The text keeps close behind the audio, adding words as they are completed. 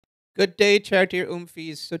Good day, charity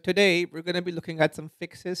Umfis. So today we're going to be looking at some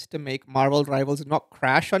fixes to make Marvel Rivals not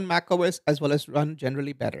crash on macOS as well as run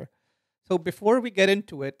generally better. So before we get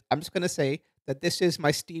into it, I'm just going to say that this is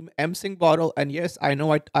my Steam MSync bottle, and yes, I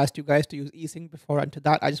know I asked you guys to use eSync before, and to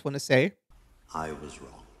that I just want to say, I was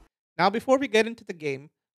wrong. now before we get into the game,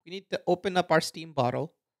 we need to open up our Steam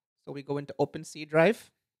bottle. So we go into Open C Drive.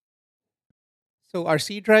 So our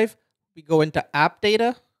C drive, we go into App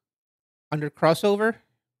Data under Crossover.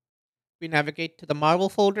 We navigate to the Marvel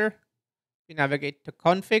folder. We navigate to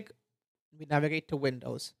Config. We navigate to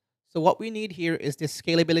Windows. So what we need here is this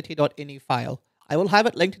scalability.ini file. I will have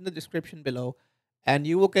it linked in the description below, and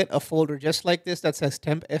you will get a folder just like this that says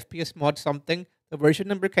temp FPS mod something. The version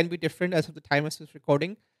number can be different as of the time of this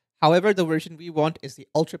recording. However, the version we want is the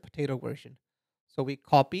Ultra Potato version. So we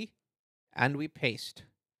copy and we paste.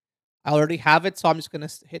 I already have it, so I'm just going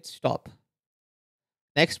to hit stop.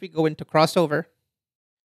 Next, we go into crossover.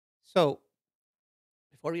 So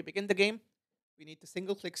before we begin the game, we need to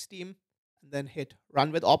single click Steam and then hit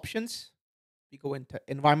run with options. We go into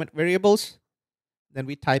environment variables. Then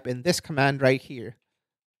we type in this command right here.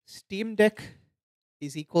 Steam Deck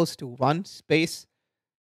is equals to 1 space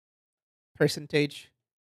percentage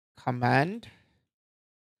command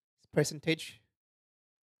percentage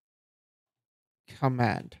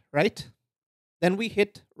command, right? Then we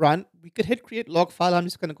hit run. We could hit create log file. I'm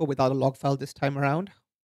just going to go without a log file this time around.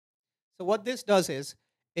 So what this does is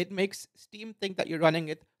it makes Steam think that you're running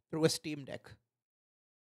it through a Steam Deck,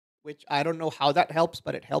 which I don't know how that helps,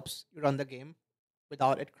 but it helps you run the game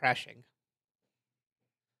without it crashing.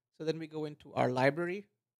 So then we go into our library.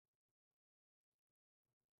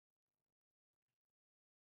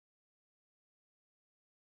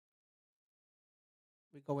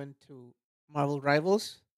 We go into Marvel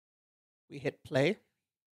Rivals. We hit play.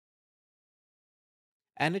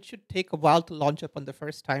 And it should take a while to launch up on the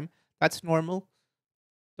first time. That's normal.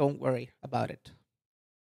 Don't worry about it.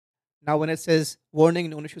 Now when it says warning,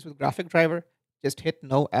 no issues with graphic driver, just hit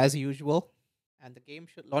no as usual. And the game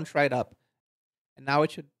should launch right up. And now it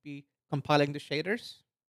should be compiling the shaders.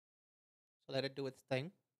 So let it do its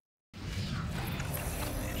thing.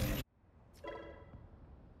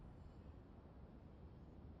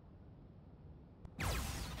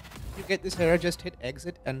 If you get this error, just hit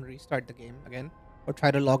exit and restart the game again. Or try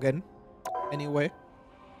to log in anyway.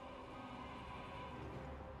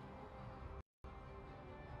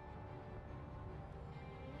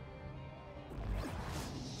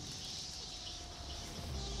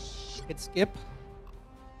 Hit skip.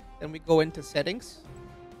 Then we go into settings.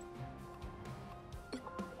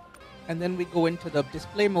 And then we go into the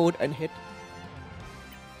display mode and hit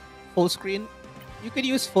full screen. You could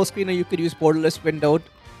use full screen or you could use borderless windowed.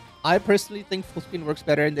 I personally think full screen works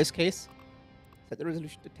better in this case. Set the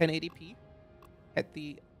resolution to 1080p. Set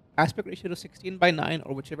the aspect ratio to 16:9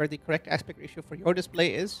 or whichever the correct aspect ratio for your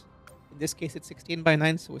display is. In this case, it's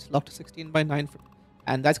 16:9, so it's locked to 16:9.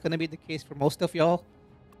 And that's going to be the case for most of y'all.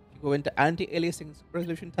 If you go into anti-aliasing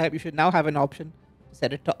resolution type, you should now have an option to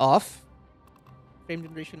set it to off. Frame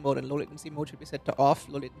generation mode and low latency mode should be set to off.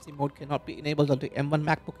 Low latency mode cannot be enabled on the M1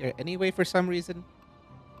 MacBook Air anyway for some reason.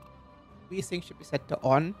 VSync should be set to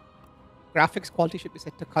on. Graphics quality should be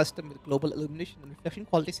set to custom with global illumination and reflection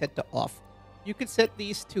quality set to off. You could set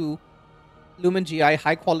these to Lumen GI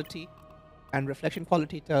high quality and reflection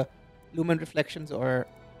quality to Lumen reflections or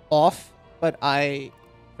off, but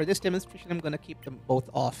for this demonstration, I'm going to keep them both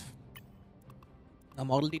off. Now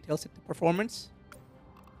model details set to performance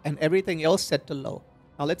and everything else set to low.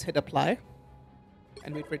 Now let's hit apply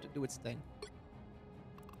and wait for it to do its thing.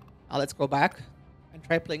 Now let's go back and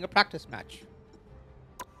try playing a practice match.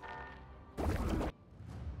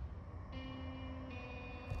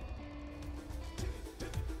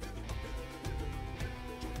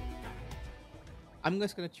 I'm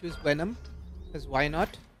just going to choose Venom, because why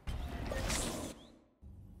not?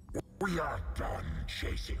 We are done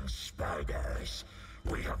chasing spiders.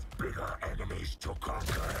 We have bigger enemies to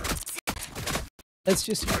conquer. Let's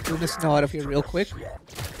just do this now out of here real quick.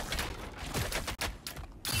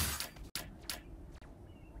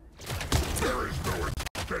 There is no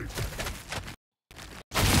escape.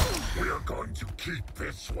 We are going to keep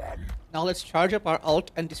this one. Now let's charge up our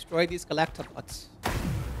ult and destroy these Galactobots.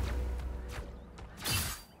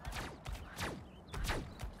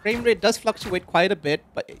 Frame rate does fluctuate quite a bit,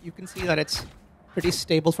 but you can see that it's pretty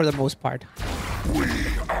stable for the most part. We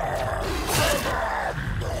are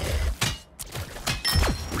Venom.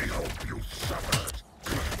 We hope you suffered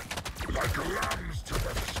like lambs to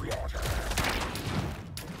the slaughter.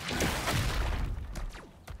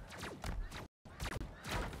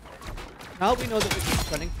 Now we know that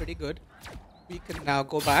it's running pretty good. we can now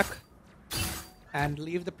go back and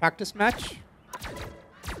leave the practice match.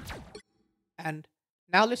 And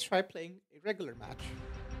now let's try playing a regular match.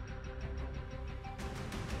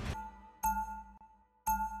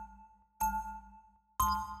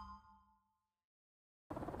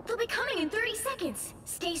 They'll be coming in 30 seconds.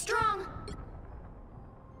 Stay strong.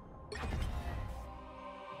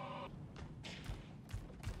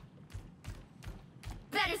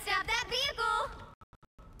 Better stop that vehicle.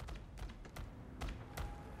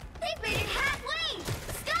 They've made it halfway.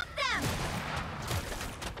 Stop them.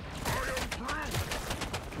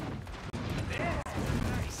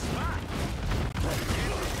 Nice spot.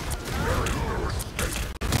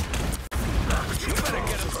 You better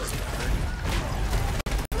get him.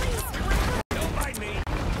 Don't mind me.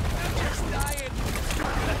 I'm just dying.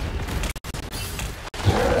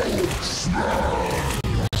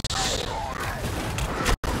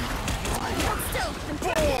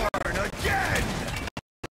 Born again.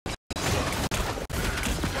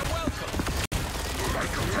 You're welcome.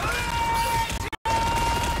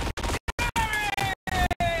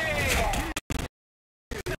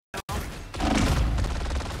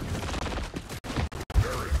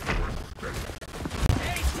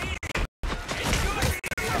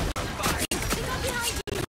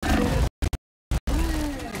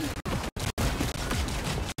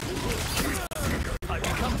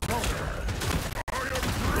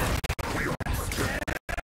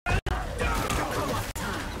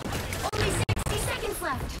 Only 60 seconds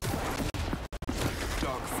left.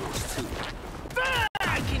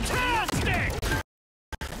 Fantastic!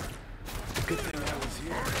 Good thing I was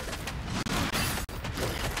here.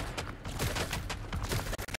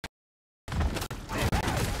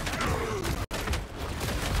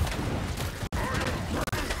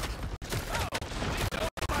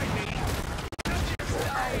 Don't mind me. I'm just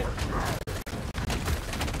dying.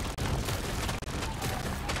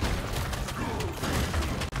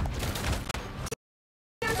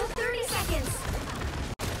 Down to 30 seconds.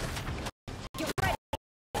 Get ready.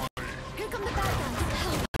 Here come the bad guys.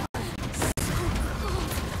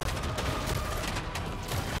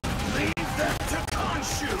 Leave that to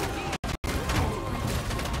Khonshu.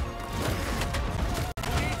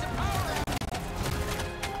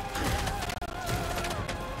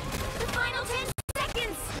 The final 10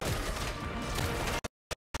 seconds.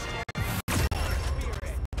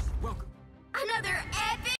 Welcome. Another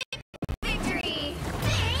epic victory.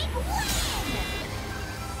 Big win.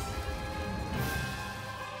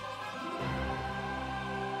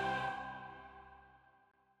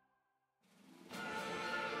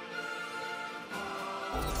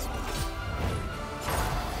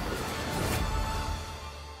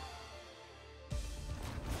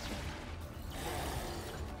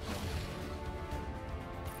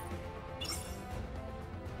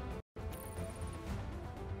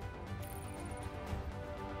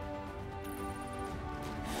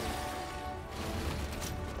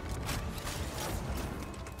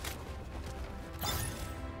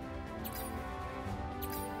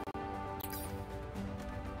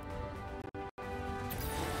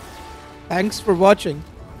 Thanks for watching.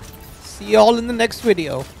 See you all in the next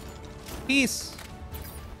video. Peace.